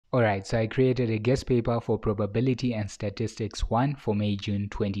Alright, so I created a guest paper for Probability and Statistics 1 for May-June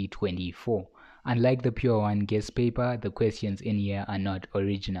 2024. Unlike the Pure 1 guest paper, the questions in here are not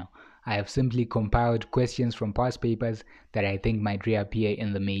original. I have simply compiled questions from past papers that I think might reappear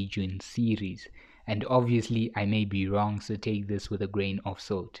in the May-June series. And obviously, I may be wrong, so take this with a grain of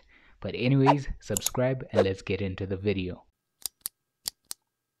salt. But anyways, subscribe and let's get into the video.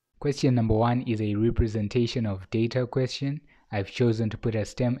 Question number 1 is a representation of data question. I've chosen to put a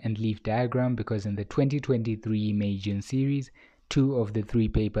stem and leaf diagram because in the 2023 May-June series, 2 of the 3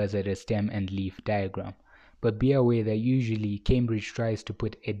 papers had a stem and leaf diagram. But be aware that usually Cambridge tries to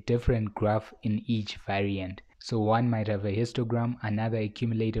put a different graph in each variant. So one might have a histogram, another a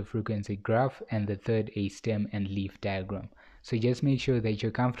cumulative frequency graph, and the third a stem and leaf diagram. So just make sure that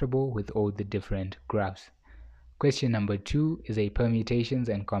you're comfortable with all the different graphs. Question number 2 is a permutations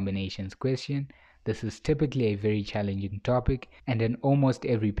and combinations question. This is typically a very challenging topic, and in almost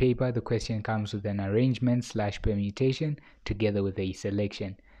every paper the question comes with an arrangement/permutation together with a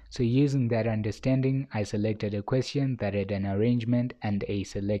selection. So using that understanding, I selected a question that had an arrangement and a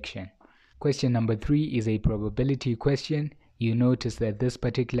selection. Question number 3 is a probability question. You notice that this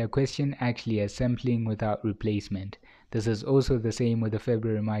particular question actually has sampling without replacement. This is also the same with the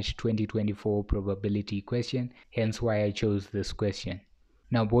February-March 2024 probability question, hence why I chose this question.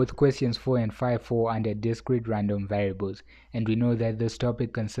 Now both questions 4 and 5 fall under discrete random variables, and we know that this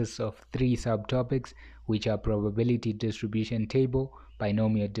topic consists of 3 subtopics, which are probability distribution table,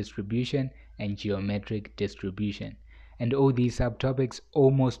 binomial distribution, and geometric distribution. And all these subtopics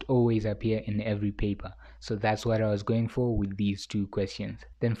almost always appear in every paper, so that's what I was going for with these 2 questions.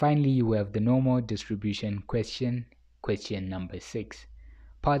 Then finally you have the normal distribution question, question number 6.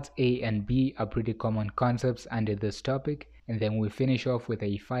 Parts A and B are pretty common concepts under this topic, and then we finish off with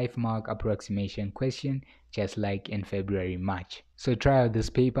a 5-mark approximation question, just like in February-March. So try out this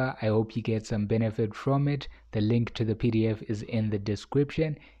paper, I hope you get some benefit from it. The link to the PDF is in the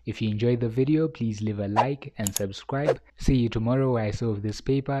description. If you enjoyed the video, please leave a like and subscribe. See you tomorrow where I solve this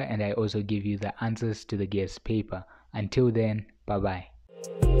paper and I also give you the answers to the guest paper. Until then, bye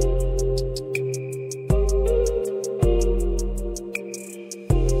bye.